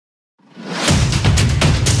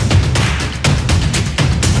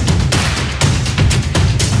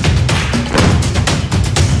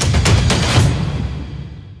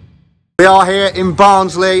We are here in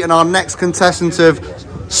Barnsley, and our next contestant of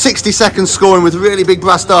 60 seconds scoring with really big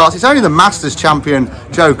brass darts. It's only the Masters champion,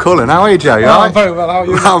 Joe Cullen. How are you, Joe? You all right? I'm very well. How are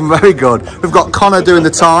you? I'm very good. We've got Connor doing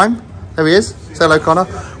the time. There he is. Say hello, Connor.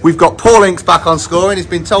 We've got Paul Inks back on scoring. He's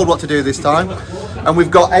been told what to do this time. And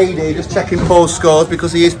we've got AD just checking Paul's scores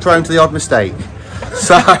because he is prone to the odd mistake.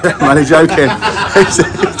 So, I'm only joking.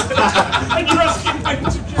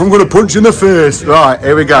 I'm going to punch you in the face. Right,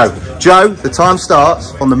 here we go. Joe, the time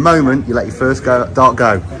starts from the moment you let your first dart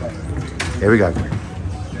go. Here we go.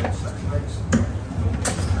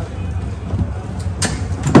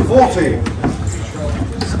 40.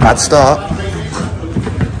 It's a bad start.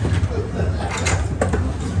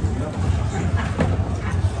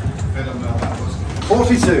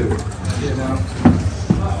 42.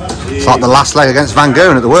 It's like the last leg against Van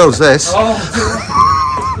Goon at the Worlds, this.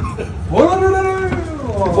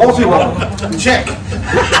 41. Check.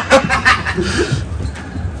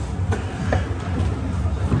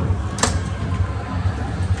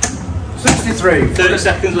 63. 30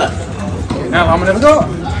 seconds left. Now, how many have I got?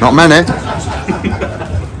 Not many.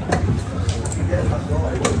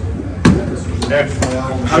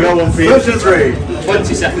 I got one for you. 33.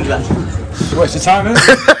 20 seconds left. Waste of time, isn't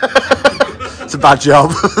it? It's a bad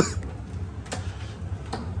job.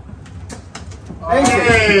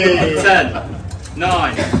 10,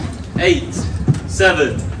 9, 8,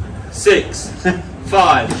 7, 6,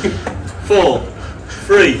 5, 4,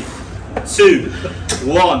 3, 2,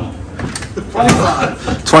 1.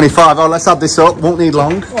 25. Oh, let's add this up. Won't need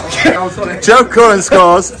long. Joe Cullen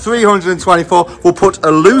scores 324. We'll put a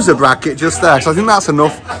loser bracket just there. So I think that's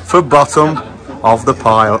enough for bottom of the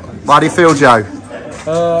pile. How do you feel, Joe?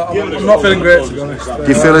 I'm not feeling great, to be honest. Do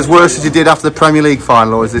you feel as worse as you did after the Premier League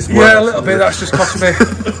final, or is this worse? Yeah, a little bit. That's just cost me.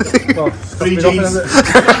 Well, 3 Gs. 3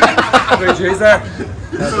 Gs there.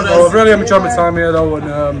 Well, I've really enjoyed my time here, though,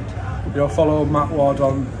 and follow Matt Ward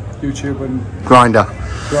on YouTube and Grinder.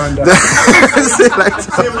 Grinder. See you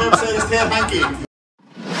later.